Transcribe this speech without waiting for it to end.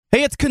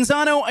Hey, it's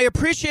Canzano. I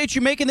appreciate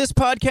you making this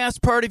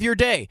podcast part of your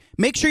day.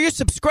 Make sure you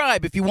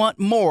subscribe if you want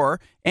more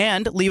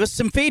and leave us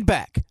some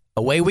feedback.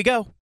 Away we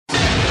go.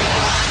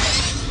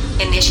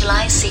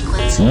 Initialize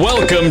sequence.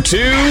 Welcome to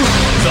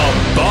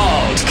The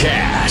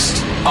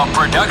Baldcast, a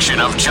production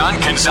of John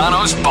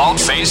Canzano's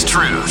Bald-Faced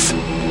Truth.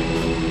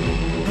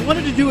 I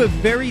wanted to do a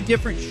very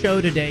different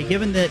show today,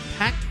 given that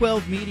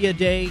Pac-12 Media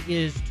Day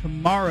is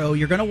tomorrow.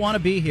 You're going to want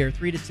to be here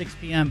 3 to 6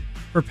 p.m.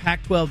 for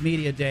Pac-12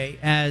 Media Day,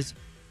 as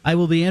I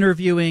will be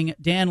interviewing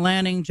Dan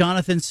Lanning,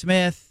 Jonathan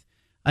Smith.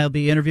 I'll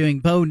be interviewing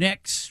Bo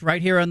Nix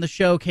right here on the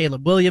show,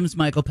 Caleb Williams,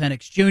 Michael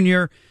Penix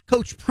Jr.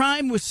 Coach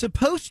Prime was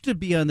supposed to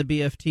be on the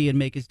BFT and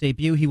make his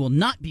debut. He will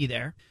not be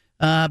there.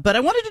 But I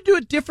wanted to do a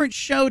different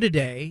show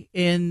today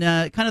in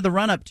kind of the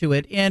run-up to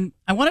it. And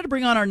I wanted to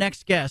bring on our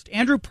next guest.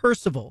 Andrew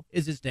Percival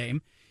is his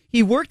name.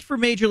 He worked for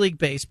Major League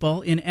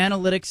Baseball in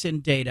analytics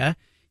and data.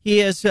 He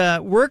has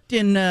worked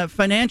in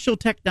financial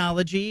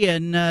technology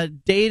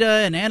and data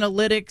and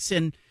analytics,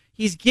 and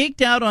he's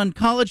geeked out on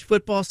college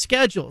football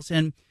schedules.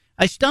 And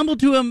I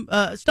stumbled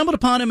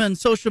upon him on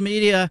social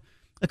media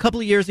a couple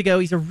of years ago.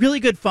 He's a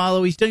really good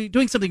follow. He's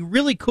doing something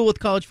really cool with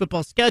college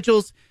football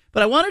schedules.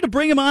 But I wanted to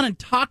bring him on and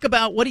talk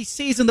about what he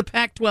sees in the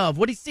Pac-12,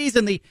 what he sees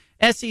in the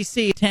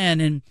SEC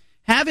 10, and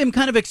have him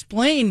kind of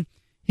explain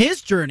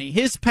his journey,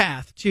 his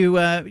path to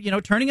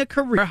turning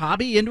a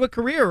hobby into a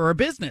career or a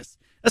business,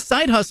 a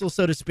side hustle,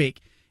 so to speak.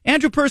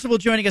 Andrew Percival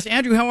joining us.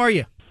 Andrew, how are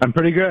you? I'm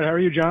pretty good. How are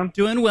you, John?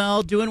 Doing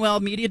well.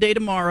 Media Day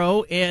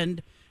tomorrow,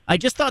 and I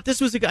just thought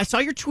this was I saw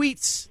your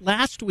tweets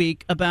last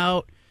week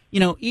about,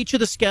 each of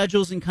the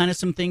schedules and kind of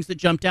some things that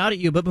jumped out at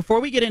you. But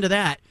before we get into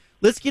that,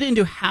 let's get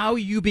into how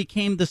you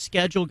became the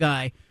schedule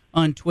guy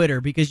on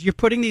Twitter, because you're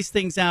putting these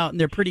things out and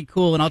they're pretty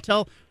cool. And I'll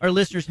tell our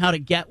listeners how to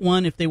get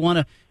one if they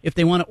want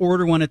to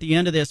order one at the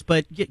end of this.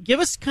 But give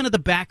us kind of the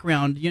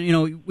background,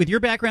 with your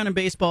background in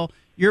baseball,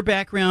 your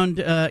background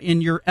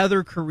in your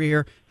other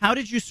career. How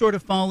did you sort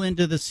of fall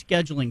into the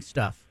scheduling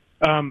stuff?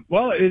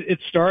 Well, it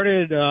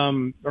started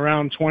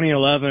around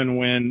 2011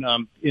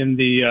 when in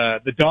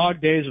the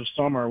dog days of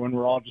summer, when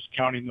we're all just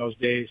counting those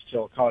days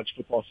till college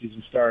football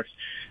season starts,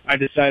 I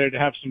decided to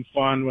have some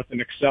fun with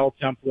an Excel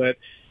template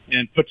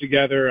and put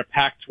together a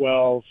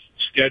Pac-12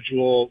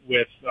 schedule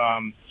with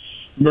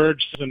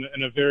merged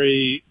in a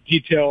very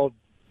detailed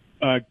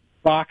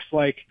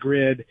box-like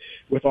grid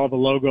with all the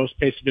logos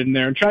pasted in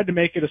there, and tried to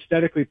make it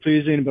aesthetically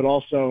pleasing but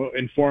also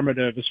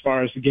informative as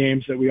far as the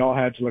games that we all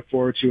had to look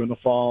forward to in the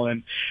fall,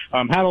 and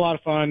had a lot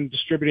of fun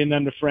distributing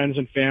them to friends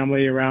and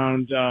family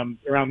around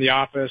the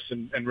office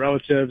and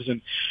relatives, and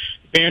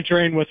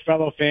bantering with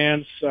fellow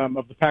fans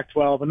of the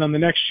Pac-12. And then the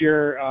next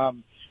year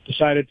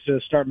decided to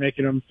start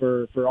making them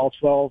for all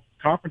 12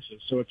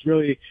 conferences. So it's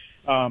really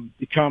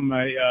become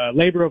a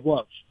labor of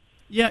love.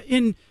 Yeah,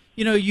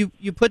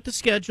 you put the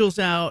schedules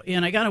out,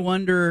 and I got to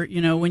wonder,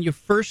 when you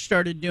first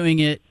started doing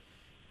it,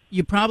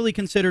 you probably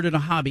considered it a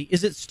hobby.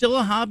 Is it still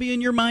a hobby in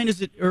your mind? Is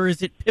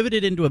it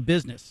pivoted into a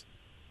business?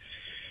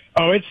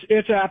 Oh,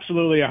 it's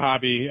absolutely a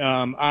hobby.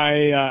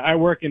 I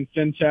work in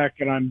fintech,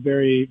 and I'm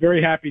very,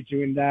 very happy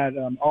doing that.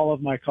 All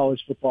of my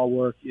college football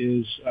work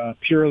is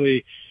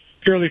purely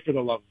for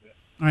the love of it.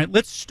 All right,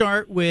 let's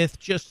start with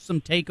just some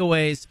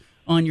takeaways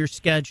on your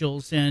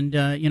schedules, and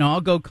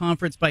I'll go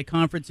conference by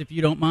conference if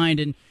you don't mind,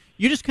 and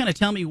you just kind of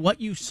tell me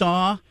what you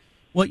saw,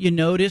 what you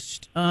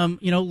noticed.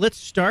 Let's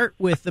start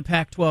with the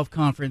Pac-12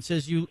 conference.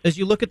 As you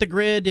look at the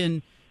grid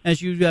and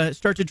as you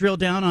start to drill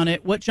down on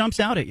it, what jumps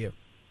out at you?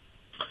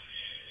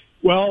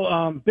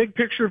 Well, big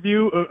picture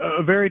view,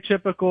 a very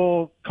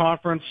typical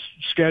conference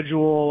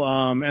schedule,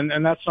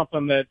 and that's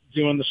something that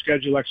doing the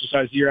schedule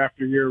exercise year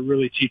after year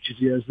really teaches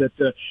you, is that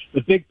the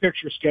big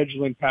picture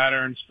scheduling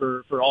patterns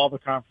for all the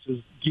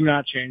conferences do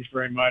not change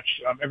very much.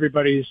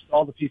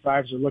 All the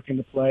P5s are looking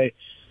to play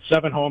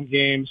 7 home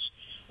games.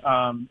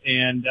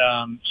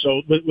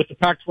 So with the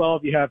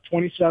Pac-12, you have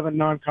 27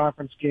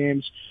 non-conference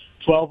games,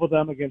 12 of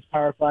them against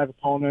Power 5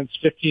 opponents,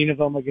 15 of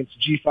them against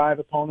G5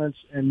 opponents,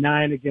 and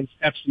 9 against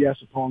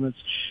FCS opponents.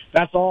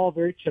 That's all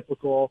very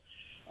typical.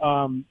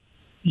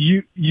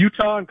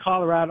 Utah and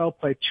Colorado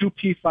play 2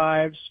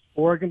 P5s.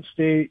 Oregon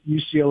State,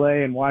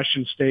 UCLA, and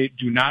Washington State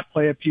do not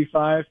play a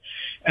P5.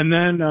 And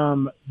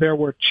then there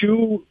were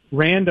 2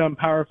 random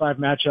Power 5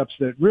 matchups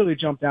that really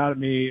jumped out at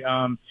me.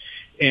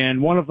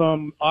 And one of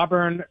them,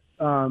 Auburn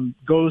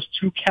goes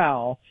to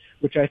Cal,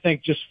 which I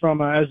think just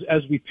from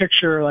as we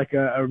picture like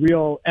a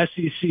real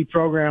SEC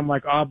program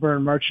like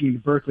Auburn marching into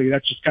Berkeley,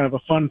 that's just kind of a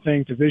fun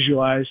thing to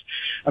visualize.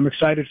 I'm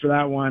excited for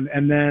that one.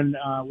 And then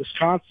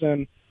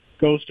Wisconsin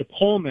goes to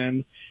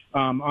Pullman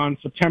on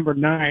September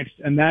 9th,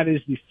 and that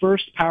is the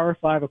first Power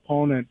 5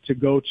 opponent to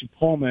go to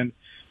Pullman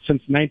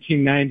since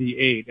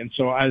 1998. And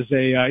so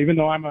even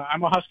though I'm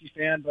a Husky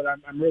fan, but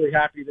I'm really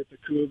happy that the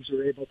Cougs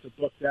were able to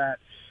book that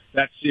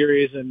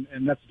series, and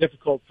that's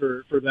difficult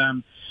for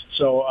them.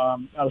 So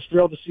I was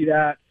thrilled to see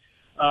that.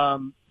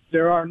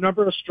 There are a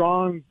number of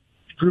strong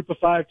group of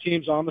 5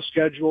 teams on the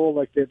schedule,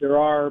 like there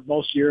are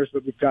most years,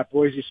 but we've got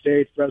Boise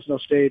State, Fresno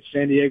State,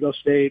 San Diego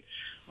State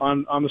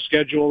on the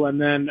schedule. And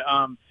then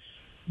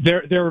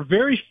there are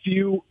very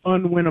few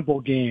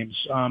unwinnable games.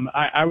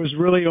 I was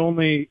really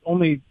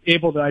only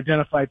able to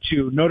identify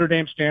two: Notre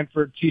Dame,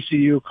 Stanford,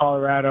 TCU,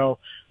 Colorado.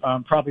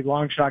 Probably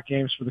long shot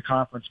games for the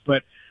conference.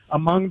 But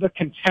among the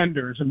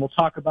contenders, and we'll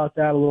talk about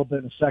that a little bit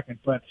in a second,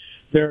 but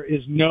there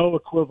is no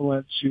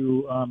equivalent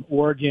to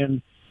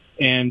Oregon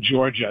and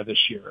Georgia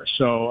this year.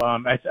 So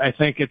I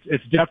think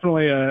it's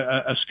definitely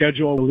a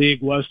schedule the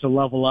league was to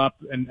level up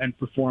and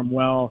perform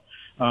well.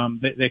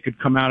 They could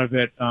come out of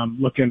it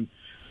looking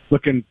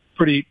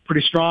pretty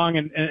strong.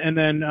 And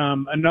then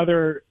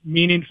another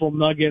meaningful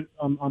nugget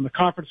on the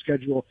conference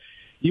schedule,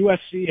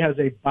 USC has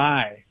a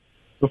bye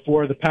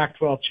before the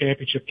Pac-12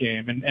 championship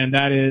game, and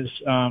that is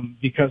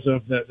because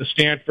of the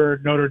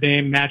Stanford Notre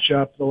Dame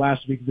matchup the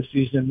last week of the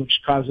season, which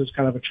causes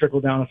kind of a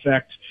trickle-down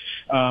effect.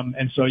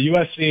 And so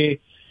USC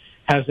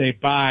has a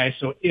bye.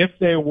 So if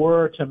they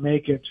were to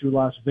make it to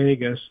Las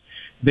Vegas,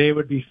 they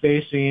would be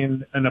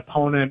facing an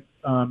opponent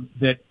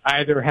that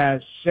either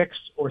has 6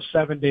 or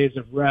 7 days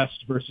of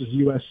rest versus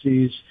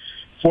USC's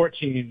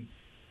 14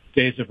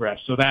 days of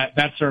rest. So that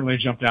certainly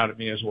jumped out at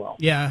me as well.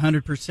 Yeah,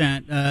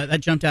 100%. That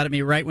jumped out at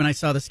me right when I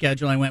saw the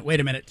schedule. I went, wait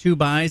a minute, 2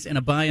 byes and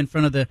a bye in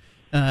front of the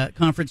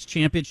conference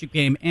championship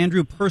game.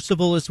 Andrew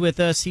Percival is with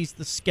us. He's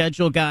the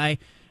schedule guy,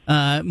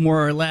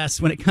 more or less,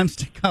 when it comes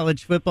to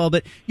college football.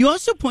 But you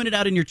also pointed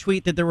out in your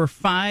tweet that there were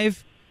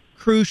 5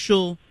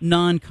 crucial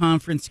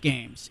non-conference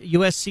games: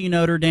 USC,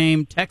 Notre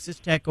Dame, Texas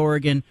Tech,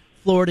 Oregon,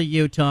 Florida,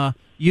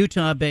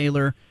 Utah,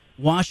 Baylor,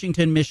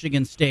 Washington,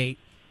 Michigan State.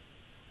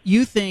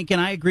 You think,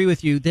 and I agree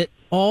with you, that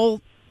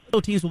all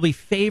teams will be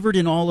favored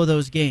in all of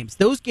those games.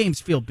 Those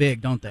games feel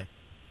big, don't they?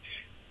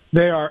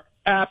 They are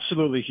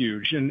absolutely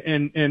huge.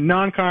 And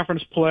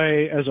non-conference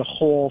play as a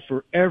whole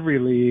for every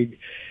league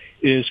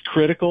is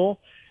critical.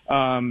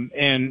 And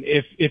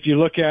if you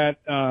look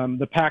at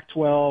the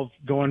Pac-12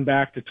 going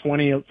back to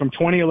from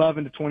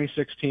 2011 to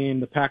 2016,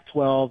 the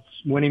Pac-12's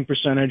winning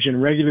percentage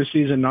in regular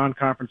season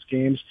non-conference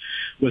games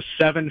was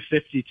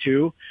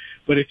 .752.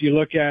 But if you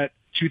look at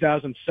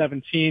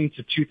 2017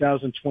 to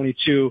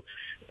 2022,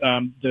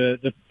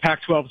 the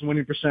Pac-12's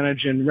winning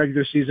percentage in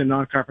regular season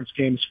non-conference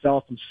games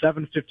fell from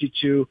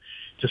 752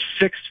 to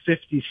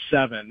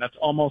 657. That's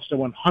almost a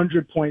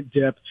 100-point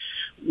dip,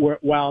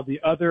 while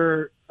the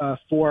other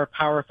 4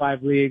 Power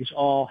 5 leagues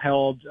all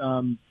held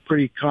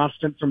pretty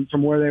constant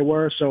from where they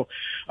were. So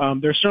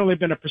there's certainly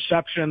been a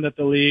perception that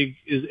the league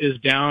is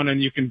down,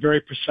 and you can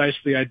very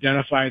precisely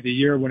identify the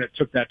year when it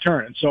took that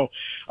turn. And so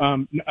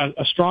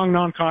a strong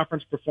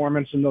non-conference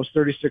performance in those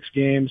 36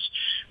 games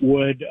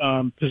would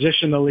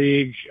position the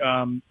league,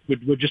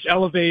 would just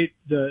elevate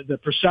the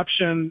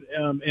perception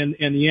and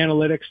the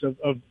analytics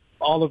of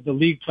all of the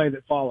league play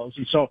that follows.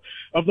 And so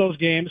of those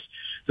games,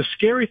 the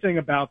scary thing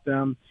about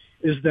them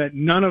is that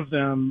none of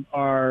them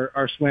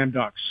are slam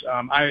dunks.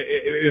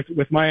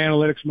 With my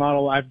analytics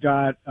model, I've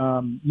got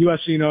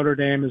USC Notre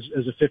Dame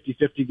as a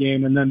 50-50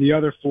 game, and then the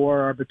other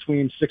 4 are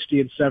between 60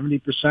 and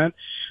 70%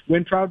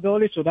 win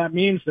probability. So that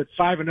means that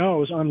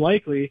 5-0 is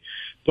unlikely,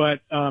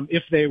 but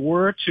if they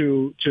were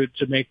to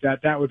make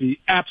that would be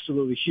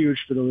absolutely huge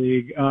for the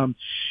league.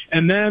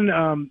 And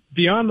then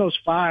beyond those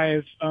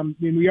 5,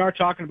 we are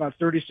talking about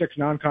 36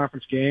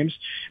 non-conference games,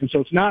 and so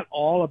it's not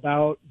all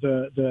about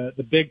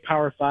the big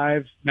Power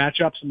 5 matchups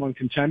among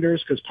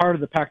contenders, because part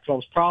of the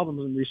Pac-12's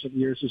problems in recent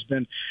years has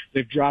been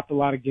they've dropped a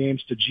lot of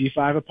games to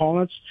G5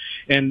 opponents,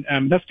 and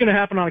that's going to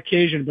happen on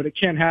occasion, but it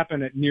can't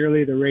happen at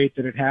nearly the rate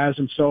that it has.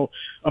 And so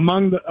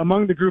among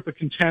the group of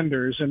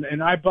contenders,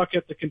 and I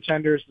bucket the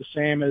contenders the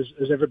same as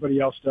everybody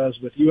else does,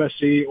 with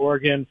USC,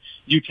 Oregon,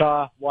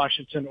 Utah,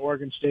 Washington,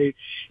 Oregon State,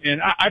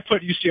 and I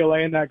put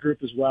UCLA in that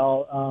group as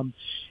well.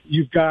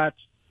 You've got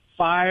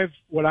 5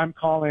 what I'm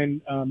calling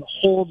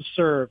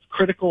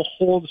critical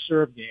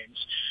hold-serve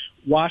games: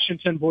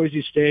 Washington,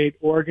 Boise State,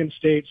 Oregon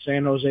State,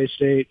 San Jose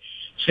State,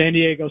 San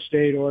Diego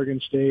State, Oregon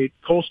State,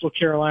 Coastal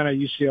Carolina,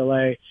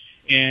 UCLA,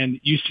 and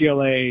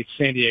UCLA,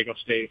 San Diego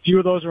State. A few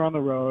of those are on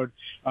the road.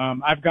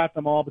 I've got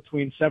them all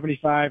between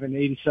 75 and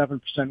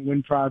 87%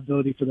 win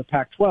probability for the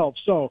Pac-12.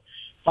 So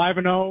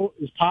 5-0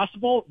 is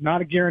possible,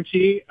 not a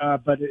guarantee,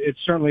 but it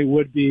certainly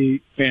would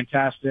be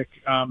fantastic.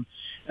 And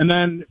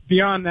then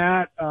beyond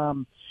that,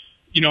 I'm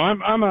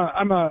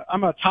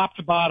a top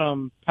to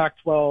bottom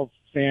Pac-12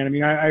 fan. I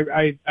mean,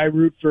 I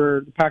root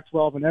for the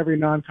Pac-12 in every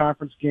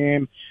non-conference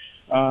game,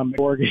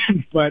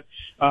 Oregon, but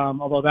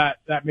although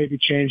that may be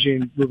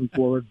changing moving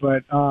forward.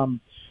 But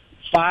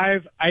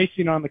 5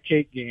 icing on the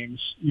cake games.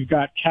 You've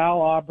got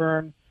Cal,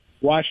 Auburn,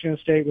 Washington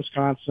State,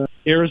 Wisconsin,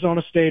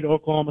 Arizona State,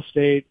 Oklahoma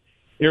State,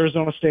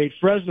 Arizona State,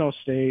 Fresno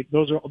State.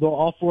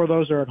 All 4 of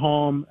those are at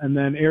home, and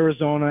then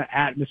Arizona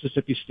at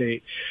Mississippi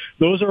State.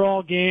 Those are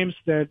all games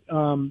that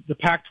the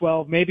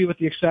Pac-12, maybe with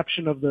the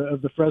exception of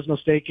the Fresno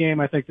State game,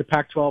 I think the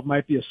Pac-12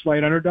 might be a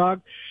slight underdog.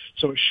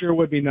 So it sure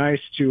would be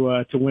nice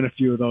to win a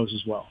few of those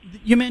as well.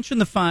 You mentioned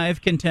the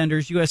 5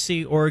 contenders: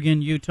 USC,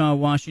 Oregon, Utah,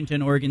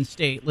 Washington, Oregon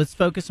State. Let's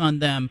focus on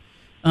them.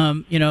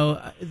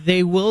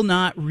 They will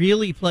not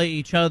really play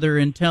each other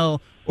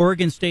until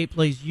Oregon State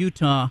plays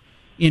Utah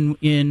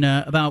in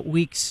about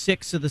week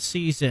 6 of the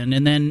season,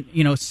 and then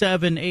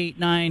 7, 8,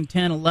 9,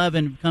 10,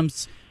 11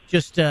 becomes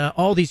just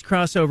all these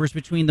crossovers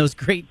between those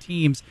great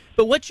teams.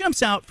 But what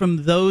jumps out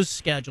from those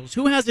schedules?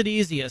 Who has it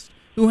easiest?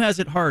 Who has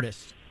it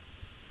hardest?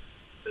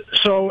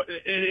 So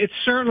it's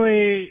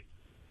certainly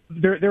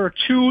there are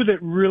two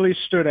that really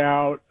stood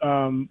out.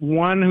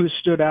 One who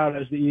stood out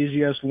as the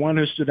easiest, one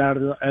who stood out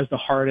as the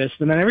hardest,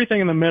 and then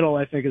everything in the middle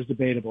I think is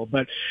debatable.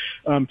 But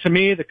to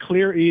me, the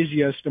clear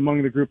easiest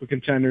among the group of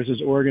contenders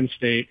is Oregon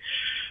State.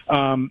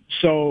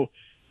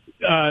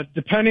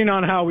 Depending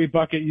on how we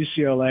bucket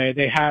UCLA,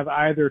 they have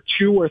either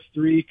 2 or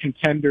 3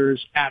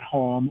 contenders at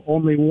home,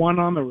 only one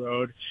on the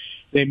road.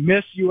 They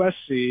miss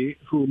USC,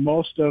 who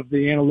most of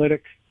the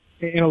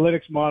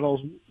analytics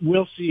models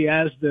will see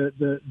as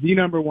the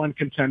number one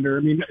contender.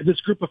 I mean,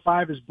 this group of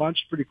 5 is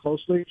bunched pretty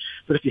closely,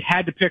 but if you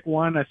had to pick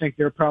one, I think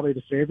they're probably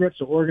the favorite.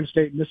 So Oregon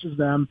State misses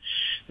them.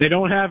 They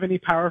don't have any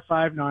Power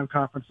 5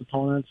 non-conference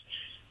opponents.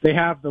 They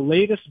have the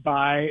latest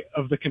bye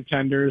of the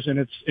contenders, and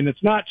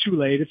it's not too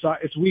late.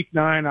 It's week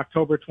 9,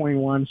 October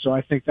 21. So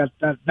I think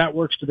that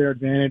works to their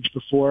advantage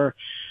before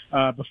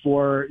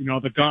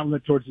the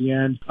gauntlet towards the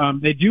end.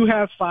 They do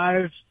have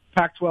 5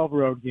 Pac-12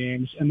 road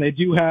games, and they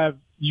do have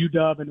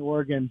UW and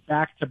Oregon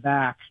back to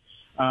back,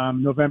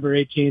 November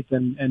 18th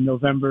and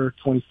November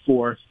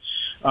 24th.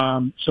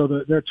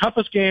 So their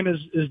toughest game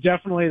is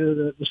definitely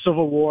the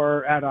Civil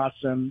War at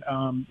Austin.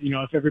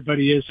 If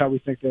everybody is how we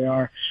think they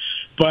are.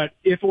 But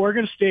if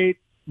Oregon State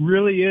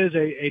really is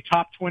a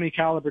top 20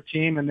 caliber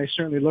team, and they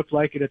certainly looked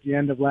like it at the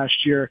end of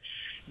last year,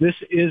 this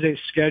is a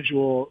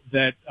schedule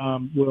that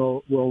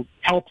will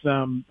help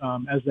them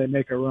as they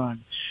make a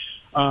run.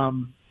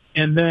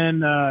 And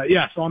then,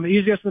 so on the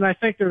easiest, and I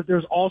think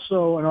there's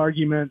also an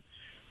argument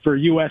for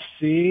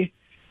USC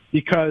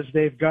because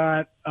they've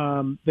got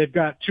 2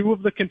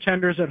 of the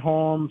contenders at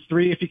home,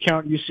 3 if you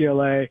count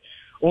UCLA,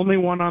 only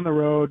one on the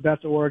road,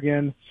 that's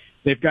Oregon.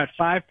 They've got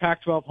 5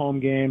 Pac-12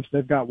 home games.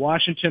 They've got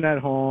Washington at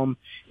home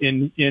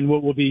in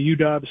what will be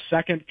UW's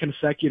second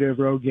consecutive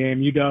road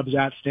game. UW's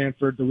at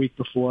Stanford the week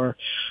before.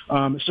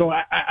 So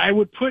I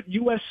would put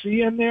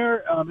USC in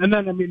there. And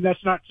then, I mean,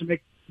 that's not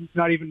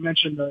even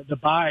mention the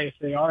bye if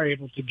they are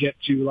able to get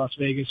to Las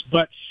Vegas.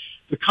 But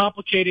the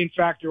complicating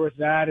factor with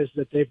that is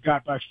that they've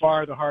got by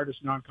far the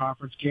hardest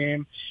non-conference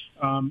game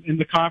in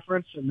the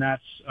conference, and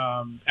that's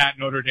at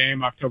Notre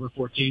Dame, October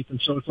 14th.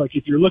 And so it's like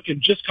if you're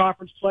looking just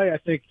conference play, I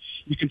think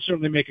you can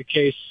certainly make a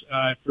case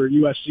for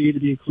USC to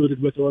be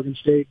included with Oregon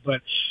State.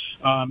 But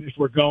if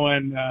we're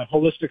going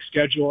holistic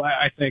schedule,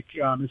 I think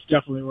it's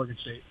definitely Oregon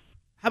State.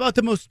 How about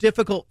the most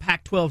difficult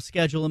Pac-12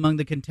 schedule among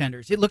the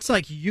contenders? It looks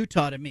like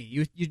Utah to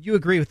me. You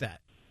agree with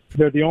that?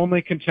 They're the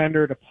only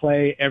contender to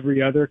play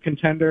every other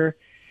contender,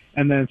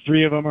 and then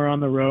 3 of them are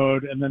on the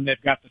road, and then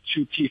they've got the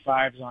 2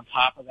 P5s on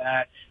top of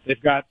that. They've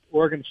got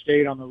Oregon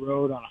State on the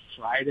road on a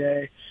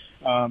Friday.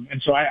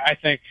 And so I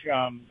think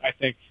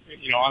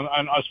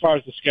as far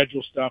as the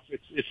schedule stuff,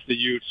 it's the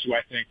Utes who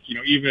I think,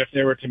 even if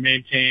they were to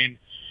maintain,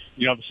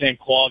 the same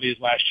quality as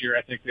last year,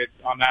 I think that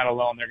on that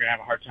alone, they're going to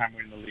have a hard time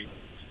winning the league.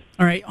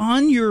 All right,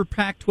 on your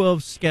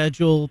Pac-12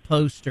 schedule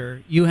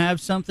poster, you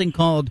have something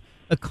called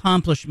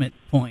accomplishment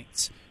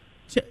points.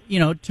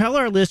 Tell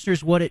our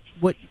listeners what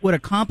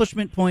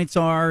accomplishment points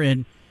are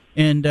and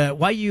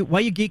why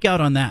you geek out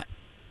on that.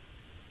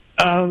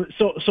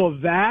 So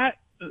that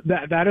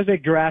is a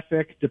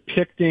graphic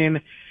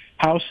depicting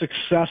how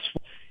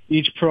successful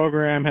each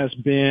program has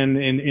been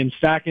in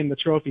stacking the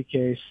trophy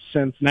case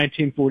since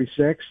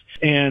 1946.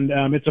 And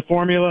it's a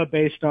formula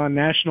based on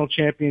national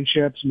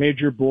championships,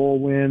 major bowl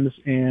wins,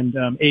 and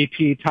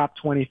AP top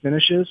 20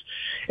 finishes.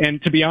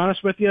 And to be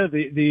honest with you,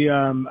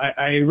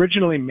 I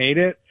originally made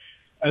it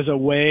as a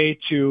way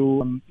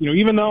to,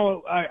 even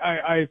though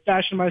I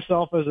fashion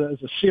myself as a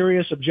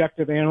serious,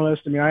 objective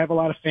analyst, I mean, I have a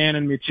lot of fan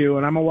in me too,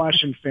 and I'm a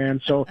Washington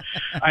fan. So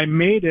I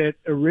made it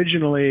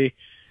originally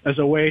as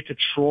a way to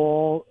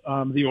troll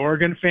the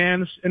Oregon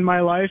fans in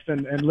my life,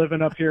 and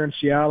living up here in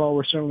Seattle,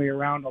 we're certainly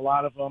around a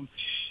lot of them.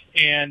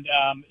 And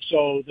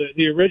so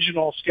the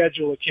original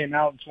schedule that came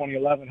out in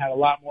 2011 had a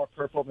lot more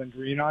purple than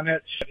green on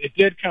it. It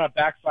did kind of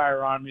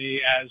backfire on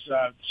me as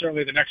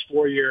certainly the next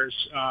 4 years,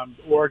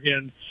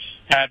 Oregon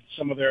had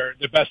some of their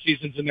best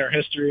seasons in their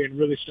history and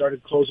really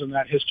started closing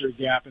that history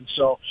gap. And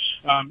so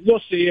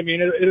you'll see, I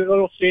mean,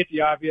 it'll state the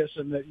obvious,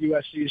 and that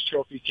USC's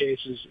trophy case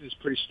is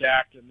pretty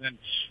stacked. And then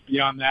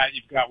beyond that,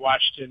 you've got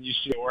Washington,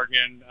 UC,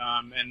 Oregon,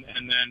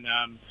 and then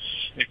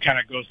it kind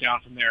of goes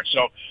down from there.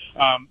 So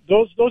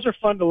those are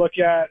fun to look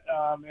at.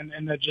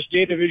 And the just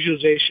data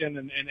visualization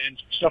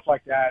and stuff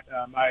like that,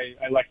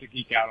 I like to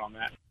geek out on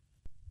that.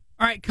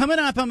 All right, coming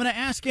up, I'm going to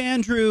ask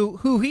Andrew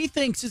who he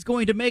thinks is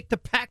going to make the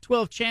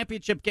Pac-12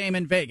 championship game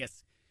in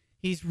Vegas.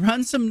 He's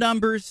run some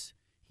numbers.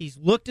 He's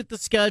looked at the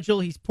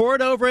schedule. He's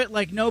poured over it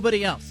like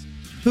nobody else.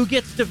 Who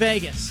gets to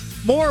Vegas?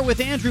 More with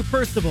Andrew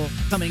Percival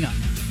coming up.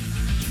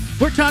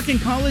 We're talking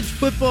college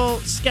football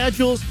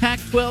schedules,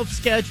 Pac-12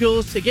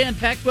 schedules. Again,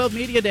 Pac-12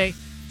 Media Day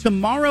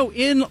tomorrow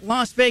in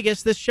Las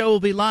Vegas. This show will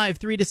be live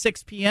 3 to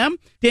 6 p.m.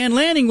 Dan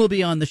Lanning will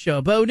be on the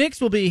show. Bo Nix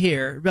will be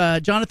here.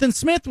 Jonathan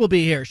Smith will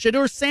be here.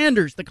 Shedeur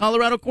Sanders, the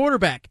Colorado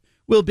quarterback,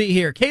 will be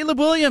here. Caleb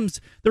Williams,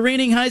 the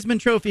reigning Heisman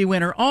Trophy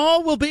winner,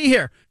 all will be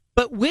here.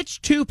 But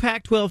which two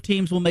Pac-12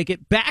 teams will make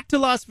it back to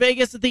Las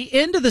Vegas at the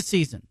end of the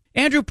season?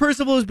 Andrew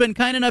Percival has been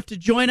kind enough to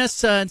join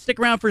us and stick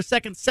around for a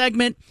second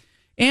segment.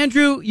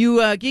 Andrew,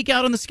 you geek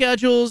out on the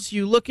schedules.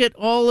 You look at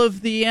all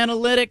of the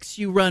analytics.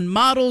 You run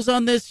models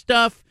on this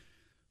stuff.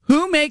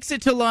 Who makes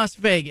it to Las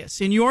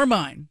Vegas, in your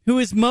mind? Who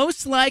is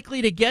most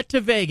likely to get to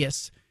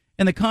Vegas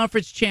in the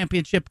conference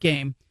championship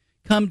game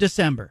come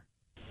December?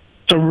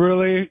 It's a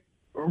really,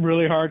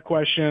 really hard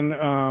question.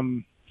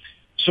 The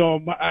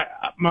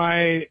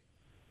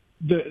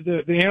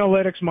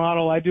analytics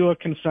model, I do a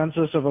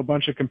consensus of a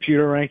bunch of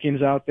computer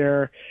rankings out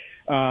there,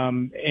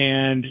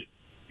 and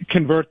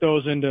convert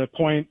those into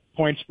point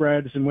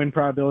spreads and win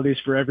probabilities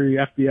for every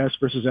FBS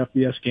versus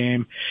FBS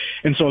game.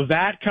 And so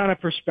that kind of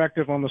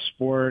perspective on the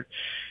sport,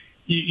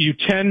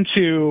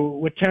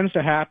 what tends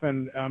to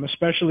happen,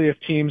 especially if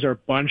teams are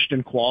bunched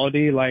in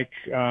quality, like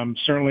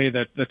certainly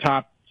the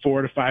top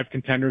 4 to 5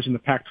 contenders in the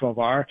Pac-12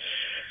 are,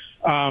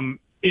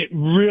 it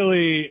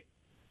really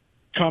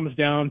comes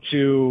down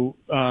to,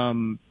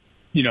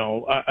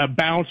 a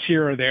bounce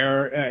here or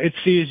there. It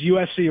sees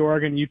USC,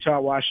 Oregon, Utah,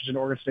 Washington,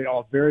 Oregon State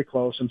all very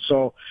close. And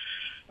so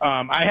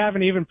I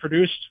haven't even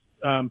produced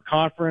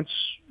conference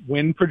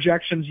win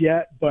projections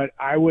yet, but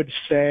I would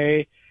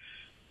say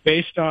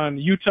based on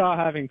Utah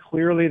having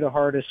clearly the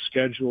hardest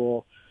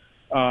schedule,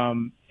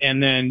 and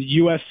then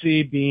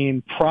USC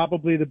being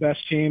probably the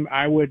best team,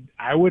 I would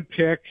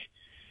pick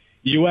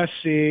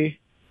USC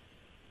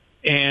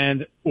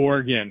and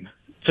Oregon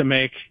to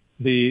make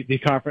the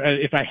conference.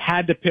 If I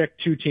had to pick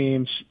two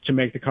teams to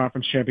make the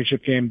conference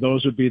championship game,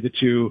 those would be the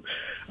two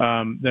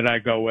that I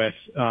go with.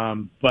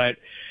 But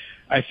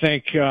I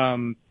think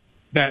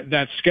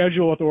that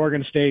schedule with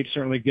Oregon State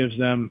certainly gives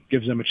them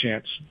a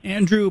chance.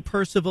 Andrew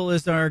Percival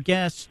is our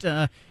guest.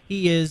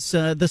 He is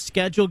the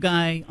schedule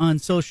guy on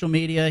social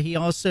media. He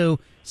also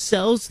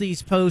sells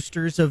these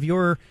posters of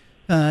your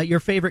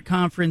favorite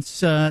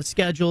conference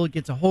schedule. It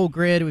gets a whole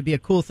grid. It would be a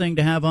cool thing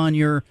to have on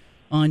your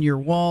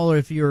wall, or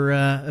if you're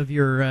of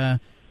your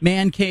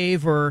man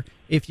cave, or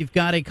if you've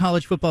got a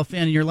college football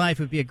fan in your life,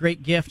 it would be a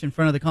great gift in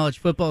front of the college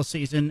football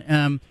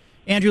season.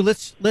 Andrew,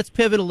 let's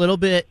pivot a little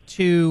bit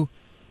to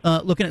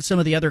looking at some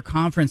of the other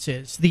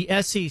conferences. The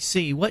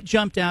SEC, what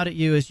jumped out at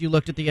you as you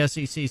looked at the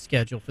SEC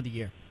schedule for the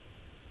year?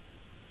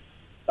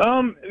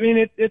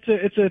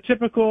 It's a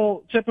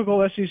typical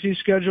SEC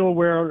schedule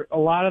where a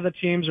lot of the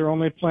teams are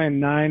only playing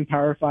 9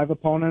 Power 5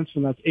 opponents,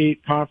 and that's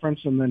 8 conference,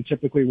 and then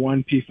typically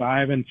 1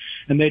 P5,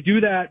 and they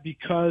do that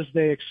because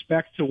they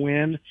expect to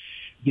win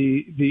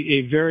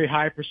a very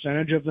high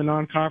percentage of the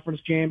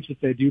non-conference games that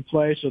they do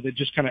play. So that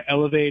just kind of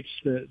elevates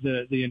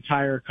the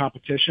entire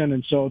competition.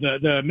 And so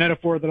the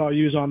metaphor that I'll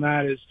use on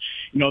that is,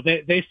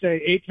 they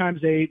say 8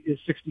 times 8 is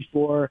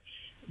 64.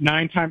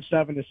 9 times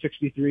 7 is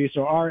 63.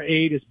 So our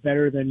 8 is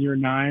better than your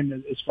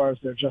 9 as far as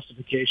their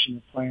justification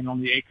of playing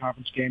only 8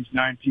 conference games,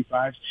 9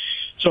 P5s.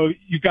 So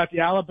you've got the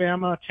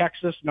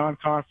Alabama-Texas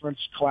non-conference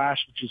clash,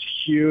 which is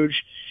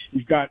huge.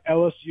 You've got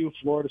LSU,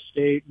 Florida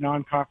State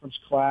non-conference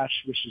clash,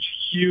 which is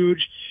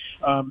huge.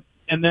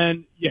 And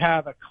then you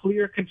have a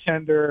clear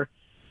contender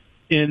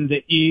in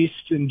the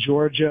East in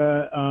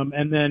Georgia,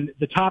 and then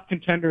the top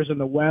contenders in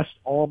the West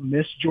all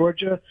miss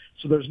Georgia.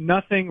 So there's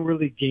nothing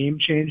really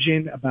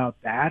game-changing about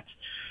that.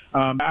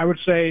 I would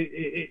say,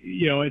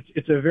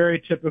 it's a very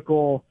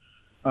typical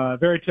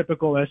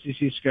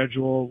SEC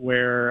schedule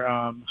where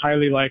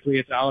highly likely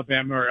it's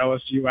Alabama or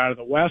LSU out of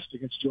the West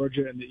against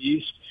Georgia in the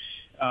East.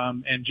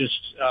 And just,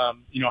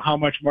 how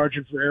much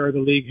margin for error the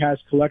league has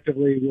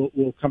collectively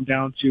will come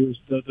down to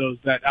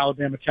that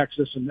Alabama,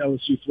 Texas, and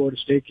LSU, Florida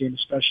State game,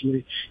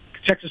 especially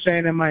Texas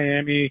A&M,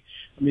 Miami.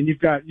 I mean, you've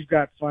got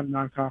fun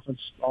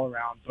non-conference all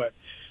around, but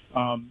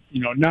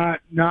not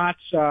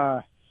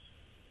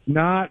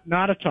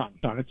a ton.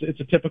 It's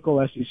a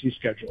typical SEC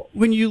schedule.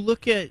 When you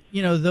look at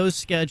those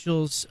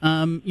schedules,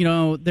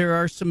 there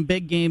are some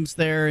big games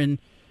there, and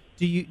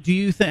do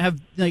you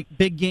have like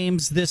big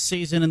games this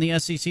season in the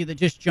SEC that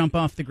just jump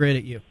off the grid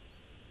at you?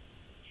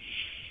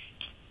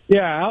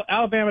 Yeah,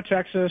 Alabama,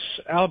 Texas,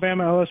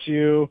 Alabama,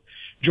 LSU,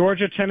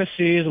 Georgia,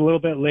 Tennessee is a little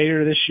bit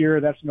later this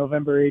year. That's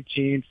November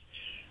 18th.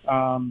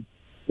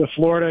 The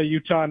Florida,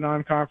 Utah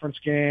non-conference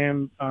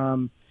game.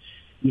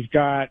 You've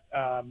got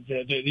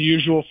the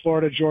usual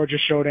Florida, Georgia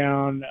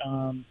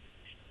showdown.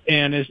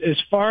 And as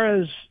far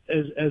as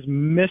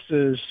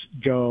misses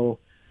go,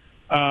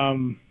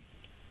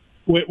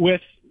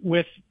 with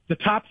the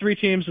top 3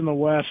 teams in the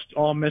West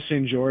all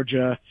missing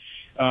Georgia,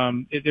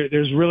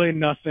 there's really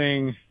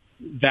nothing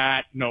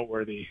that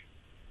noteworthy.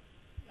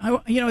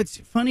 It's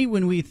funny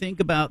when we think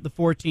about the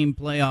 4-team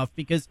playoff,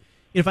 because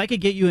if I could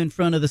get you in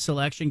front of the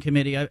selection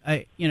committee,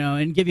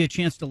 and give you a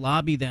chance to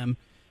lobby them,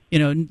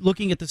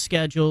 looking at the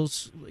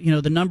schedules,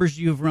 the numbers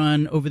you've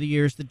run over the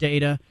years, the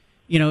data,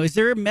 is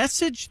there a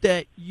message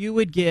that you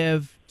would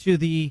give to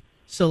the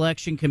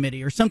selection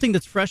committee, or something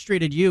that's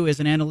frustrated you as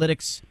an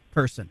analytics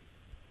person?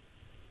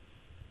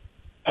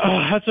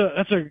 That's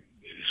a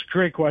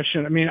great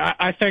question. I mean,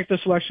 I think the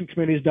selection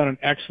committee has done an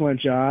excellent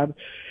job.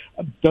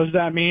 Does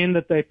that mean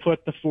that they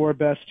put the 4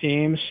 best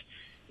teams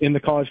in the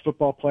college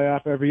football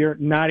playoff every year?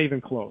 Not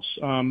even close.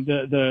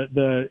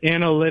 The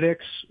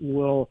analytics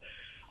will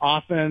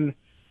often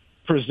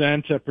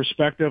present a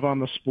perspective on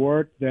the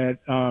sport that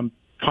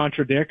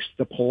contradicts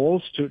the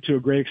polls to a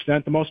great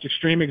extent. The most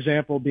extreme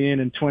example being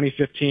in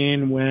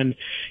 2015 when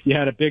you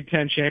had a Big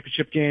Ten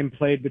championship game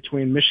played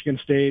between Michigan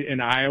State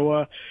and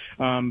Iowa,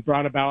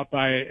 brought about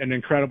by an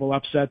incredible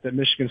upset that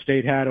Michigan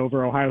State had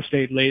over Ohio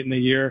State late in the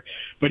year.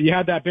 But you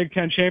had that Big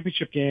Ten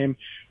championship game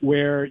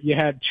where you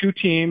had 2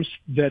 teams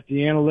that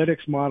the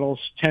analytics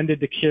models tended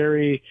to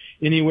carry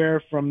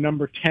anywhere from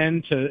number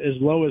 10 to as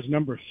low as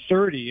number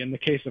 30 in the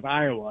case of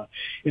Iowa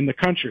in the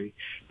country,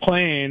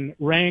 playing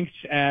ranked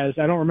as,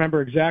 I don't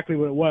remember exactly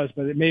what it was,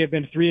 but it may have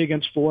been 3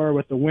 against 4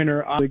 with the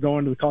winner obviously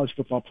going to the college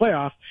football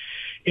playoff.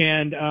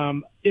 And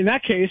in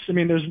that case, I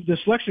mean, there's the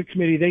selection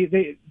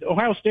committee.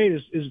 Ohio State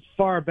is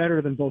far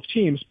better than both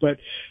teams, but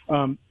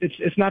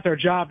it's not their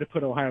job to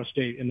put Ohio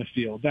State in the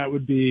field. That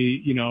would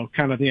be,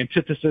 kind of the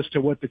antithesis to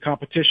what the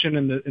competition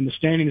and the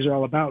standings are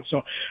all about.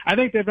 So I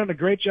think they've done a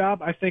great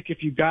job. I think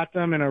if you got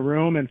them in a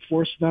room and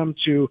forced them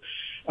to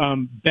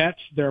bet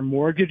their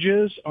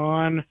mortgages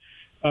on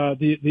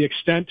the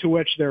extent to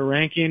which their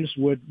rankings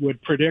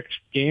would predict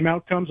game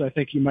outcomes, I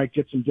think you might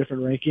get some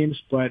different rankings.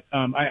 But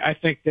I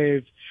think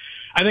they've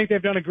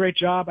done a great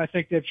job. I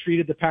think they've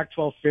treated the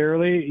Pac-12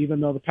 fairly, even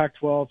though the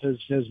Pac-12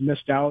 has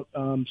missed out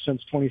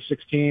since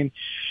 2016.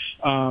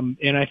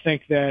 And I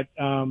think that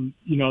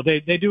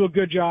they do a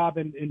good job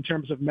in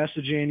terms of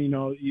messaging.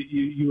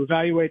 You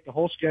evaluate the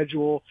whole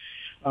schedule.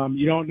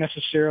 You don't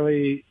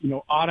necessarily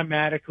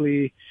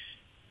automatically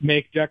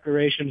make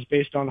declarations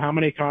based on how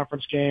many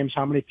conference games,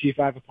 how many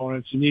P5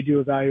 opponents. You need to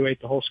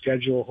evaluate the whole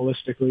schedule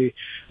holistically,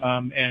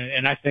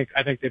 and I think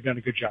they've done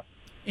a good job.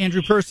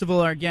 Andrew Percival,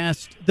 our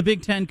guest, the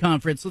Big Ten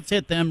Conference. Let's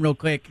hit them real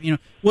quick.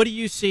 What do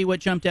you see? What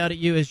jumped out at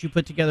you as you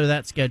put together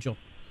that schedule?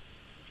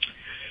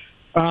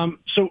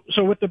 So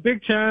with the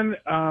Big Ten,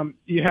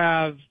 you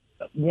have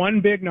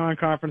one big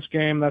non-conference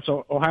game. That's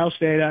Ohio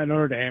State at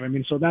Notre Dame. I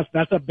mean, so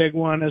that's a big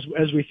one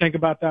as we think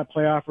about that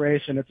playoff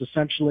race, and it's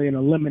essentially an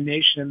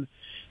elimination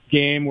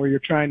game where you're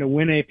trying to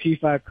win a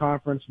P5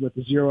 conference with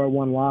 0 or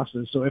 1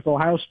 losses. So if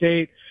Ohio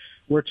State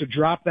were to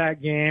drop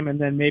that game and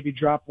then maybe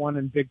drop one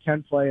in Big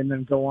Ten play and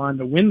then go on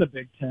to win the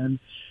Big Ten,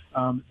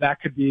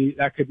 that could be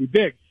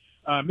big.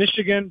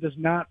 Michigan does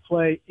not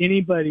play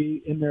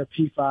anybody in their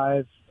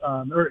P5,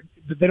 or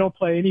they don't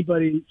play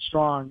anybody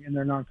strong in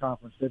their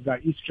non-conference. They've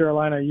got East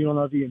Carolina,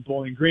 UNLV, and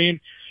Bowling Green.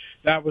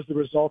 That was the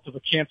result of a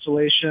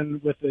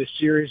cancellation with a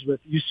series with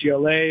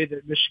UCLA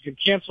that Michigan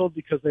canceled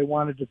because they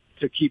wanted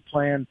to keep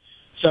playing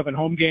 7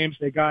 home games.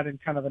 They got in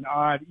kind of an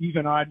odd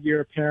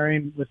year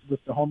pairing with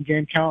the home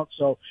game count.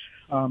 So,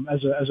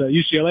 as a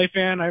UCLA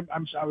fan, I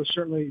was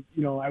certainly,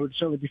 I would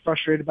certainly be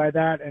frustrated by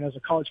that. And as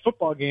a college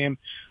football game,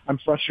 I'm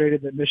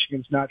frustrated that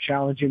Michigan's not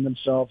challenging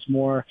themselves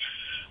more.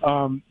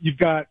 You've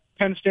got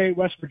Penn State,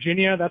 West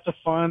Virginia. That's a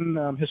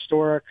fun,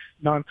 historic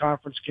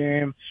non-conference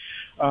game.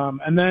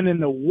 And then in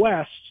the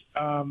West,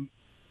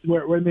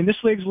 where I mean, this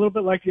league's a little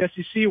bit like the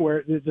SEC,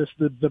 where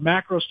the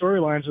macro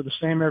storylines are the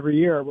same every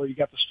year, where you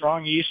got the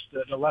strong East,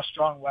 the less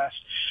strong West,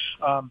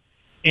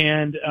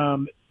 and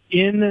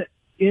in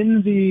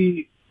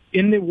the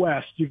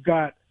West, you've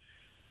got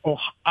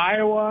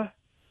Iowa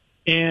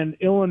and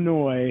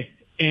Illinois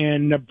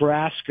and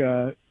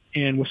Nebraska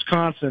and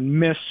Wisconsin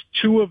miss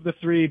 2 of the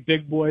 3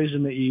 big boys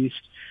in the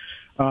East.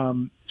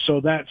 So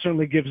that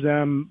certainly gives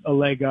them a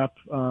leg up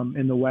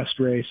in the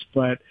West race,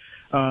 but.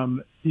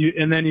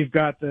 And then you've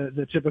got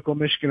the typical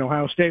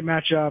Michigan-Ohio State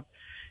matchup.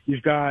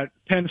 You've got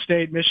Penn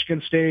State,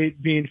 Michigan State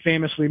being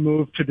famously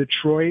moved to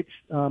Detroit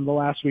the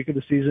last week of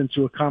the season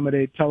to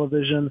accommodate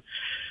television.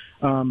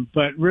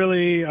 But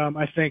really,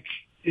 I think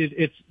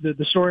it's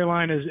the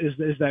storyline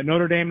is that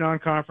Notre Dame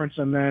non-conference,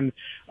 and then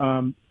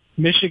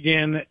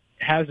Michigan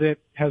has it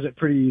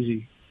pretty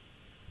easy.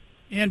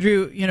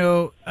 Andrew,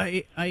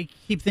 I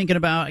keep thinking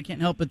about, I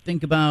can't help but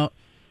think about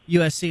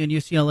USC and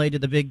UCLA to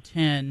the Big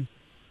Ten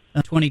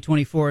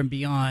 2024 and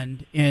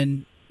beyond.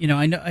 And,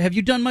 I know, have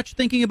you done much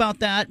thinking about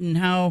that and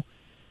how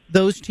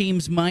those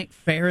teams might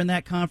fare in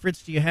that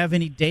conference? Do you have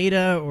any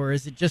data, or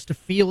is it just a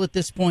feel at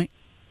this point?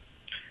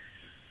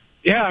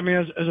 Yeah, I mean,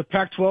 as a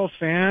Pac-12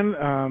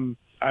 fan,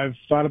 I've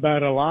thought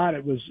about it a lot.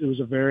 It was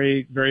a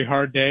very, very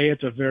hard day.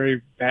 It's a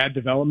very bad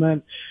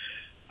development.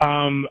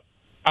 I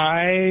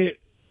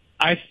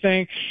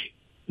think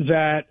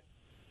that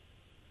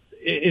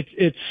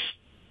it's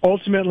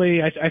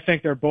ultimately, I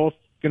think they're both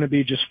going to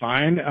be just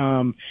fine.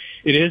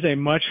 It is a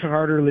much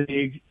harder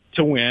league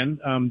to win.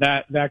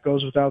 That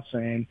goes without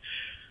saying.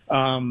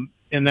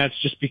 And that's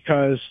just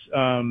because,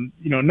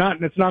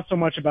 it's not so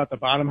much about the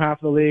bottom half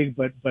of the league,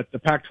 but the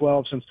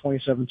Pac-12 since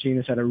 2017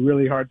 has had a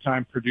really hard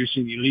time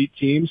producing elite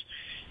teams.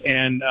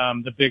 And,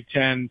 the Big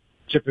Ten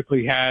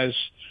typically has,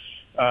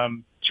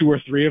 two or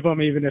three of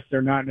them, even if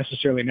they're not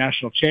necessarily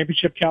national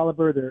championship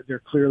caliber, they're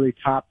clearly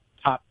top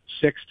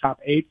 6, top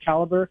 8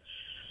 caliber.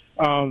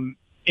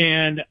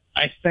 And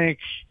I think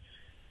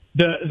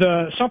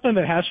the something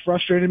that has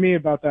frustrated me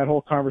about that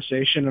whole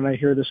conversation, and I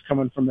hear this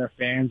coming from their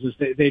fans, is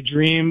they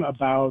dream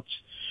about,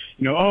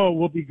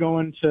 we'll be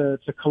going to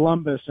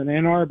Columbus and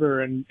Ann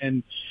Arbor and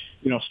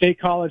State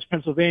College,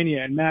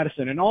 Pennsylvania, and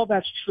Madison, and all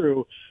that's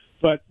true.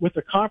 But with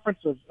a conference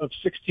of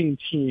 16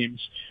 teams,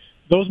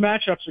 those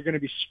matchups are going to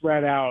be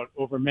spread out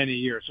over many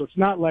years. So it's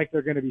not like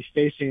they're going to be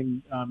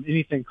facing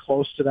anything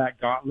close to that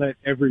gauntlet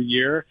every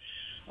year.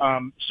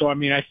 So,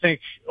 I think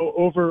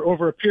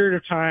over a period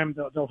of time,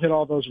 they'll hit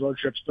all those road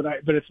trips, but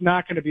it's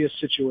not going to be a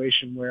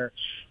situation where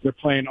they're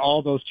playing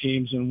all those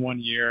teams in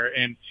one year.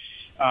 And,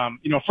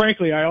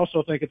 frankly, I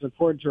also think it's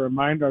important to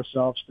remind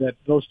ourselves that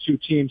those two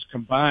teams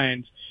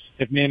combined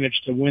have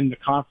managed to win the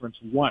conference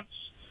once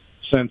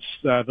since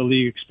the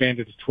league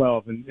expanded to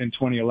 12 in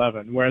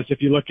 2011. Whereas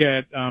if you look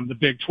at the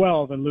Big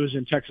 12 and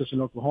losing Texas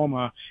and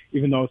Oklahoma,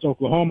 even though it's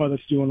Oklahoma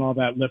that's doing all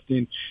that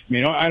lifting,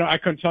 I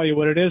couldn't tell you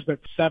what it is, but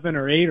 7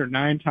 or 8 or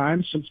 9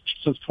 times since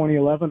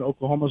 2011,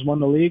 Oklahoma's won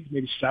the league,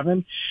 maybe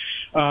 7.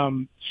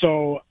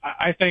 So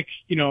I think,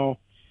 if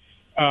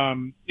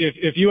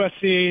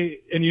USC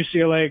and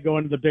UCLA go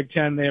into the Big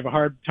Ten, they have a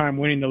hard time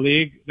winning the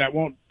league. That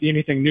won't be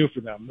anything new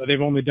for them.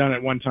 They've only done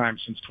it one time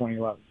since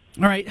 2011.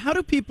 All right. How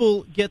do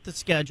people get the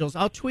schedules?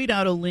 I'll tweet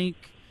out a link,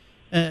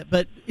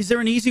 but is there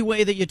an easy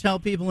way that you tell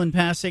people in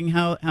passing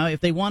how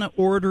if they want to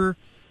order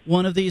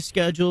one of these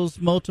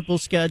schedules, multiple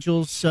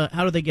schedules,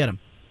 how do they get them?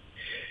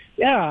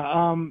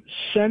 Yeah.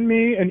 Send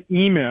me an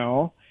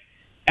email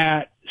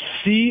at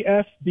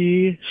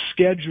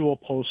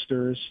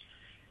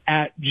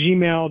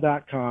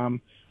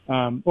cfbscheduleposters@gmail.com,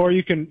 or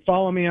you can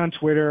follow me on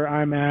Twitter.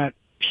 I'm at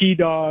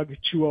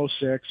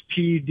PDawg206,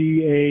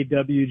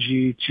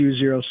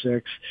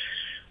 PDAWG206.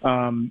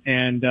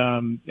 And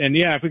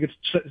yeah, if we could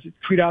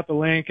tweet out the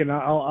link, and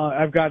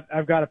I've got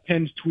a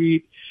pinned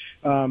tweet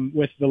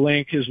with the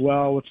link as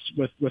well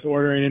with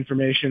ordering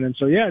information. And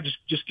so yeah,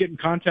 just get in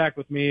contact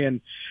with me. And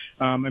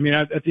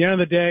at the end of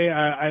the day,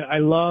 I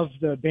love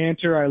the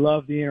banter, I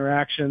love the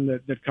interaction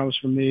that comes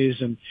from these,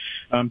 and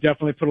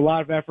definitely put a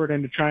lot of effort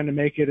into trying to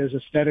make it as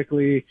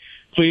aesthetically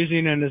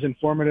pleasing and as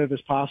informative as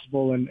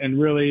possible. And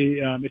really,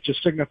 it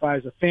just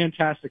signifies a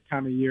fantastic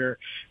time of year,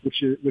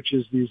 which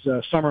is these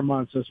summer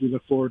months as we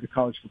look forward to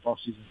college football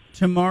season.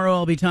 Tomorrow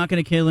I'll be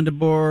talking to Kalen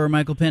DeBoer,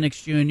 Michael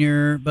Penix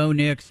Jr., Bo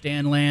Nix,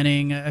 Dan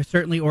Lanning.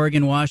 Certainly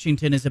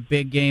Oregon-Washington is a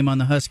big game on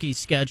the Huskies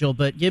schedule,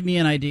 but give me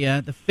an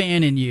idea, the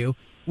fan in you,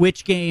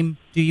 which game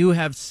do you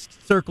have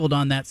circled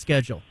on that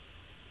schedule?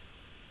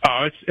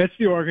 Oh, it's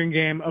the Oregon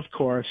game, of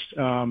course.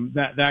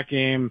 That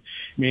game,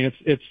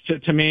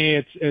 to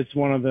me, it's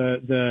one of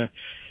the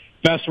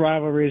best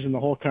rivalries in the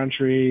whole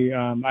country.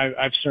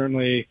 I've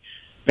certainly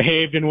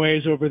behaved in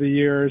ways over the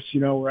years,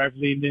 where I've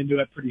leaned into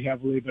it pretty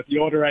heavily. But the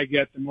older I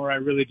get, the more I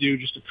really do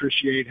just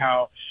appreciate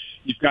how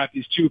you've got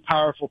these two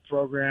powerful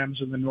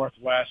programs in the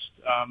Northwest,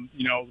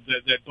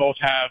 that both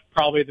have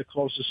probably the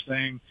closest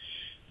thing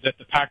that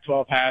the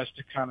Pac-12 has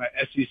to kind of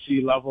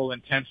SEC level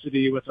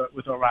intensity with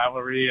a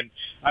rivalry. And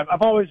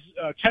I've always,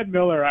 Ted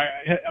Miller,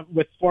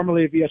 with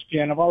formerly of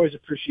ESPN, I've always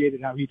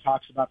appreciated how he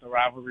talks about the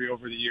rivalry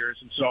over the years.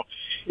 And so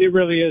it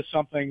really is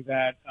something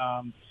that,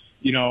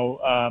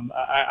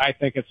 I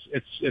think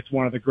it's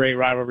one of the great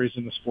rivalries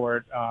in the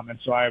sport. And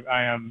so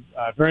I am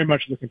very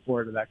much looking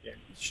forward to that game.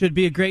 Should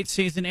be a great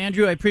season.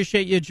 Andrew, I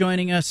appreciate you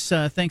joining us.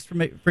 Thanks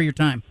for your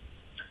time.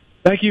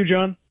 Thank you,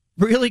 John.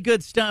 Really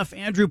good stuff.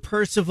 Andrew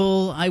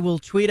Percival. I will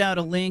tweet out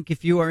a link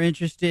if you are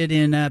interested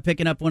in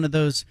picking up one of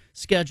those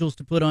schedules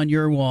to put on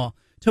your wall.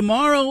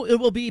 Tomorrow it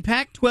will be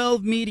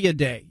Pac-12 Media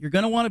Day. You're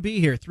going to want to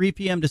be here, 3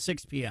 p.m. to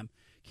 6 p.m.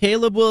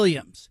 Caleb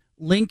Williams,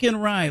 Lincoln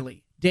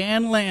Riley,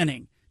 Dan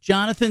Lanning,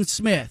 Jonathan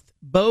Smith,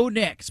 Bo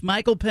Nix,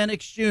 Michael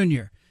Penix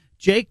Jr.,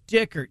 Jake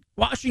Dickert,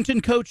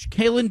 Washington coach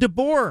Kalen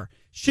DeBoer,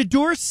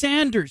 Shedeur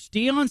Sanders.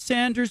 Deion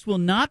Sanders will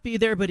not be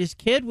there, but his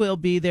kid will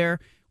be there.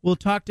 We'll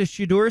talk to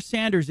Shedeur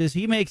Sanders as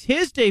he makes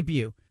his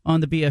debut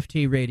on the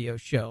BFT radio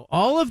show.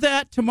 All of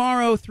that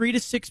tomorrow, 3 to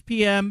 6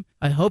 p.m.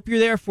 I hope you're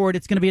there for it.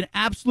 It's going to be an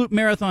absolute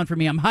marathon for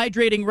me. I'm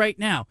hydrating right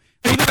now.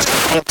 We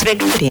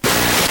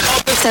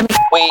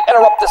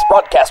interrupt this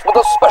broadcast with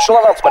a special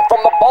announcement from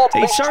the Bald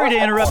Face. Hey, sorry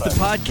to interrupt the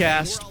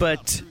podcast,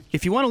 but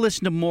if you want to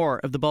listen to more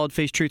of the Bald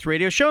Face Truth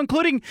Radio Show,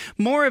 including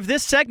more of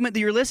this segment that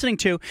you're listening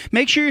to,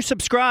 make sure you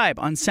subscribe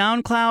on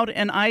SoundCloud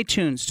and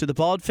iTunes to the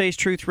Bald Face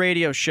Truth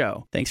Radio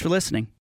Show. Thanks for listening.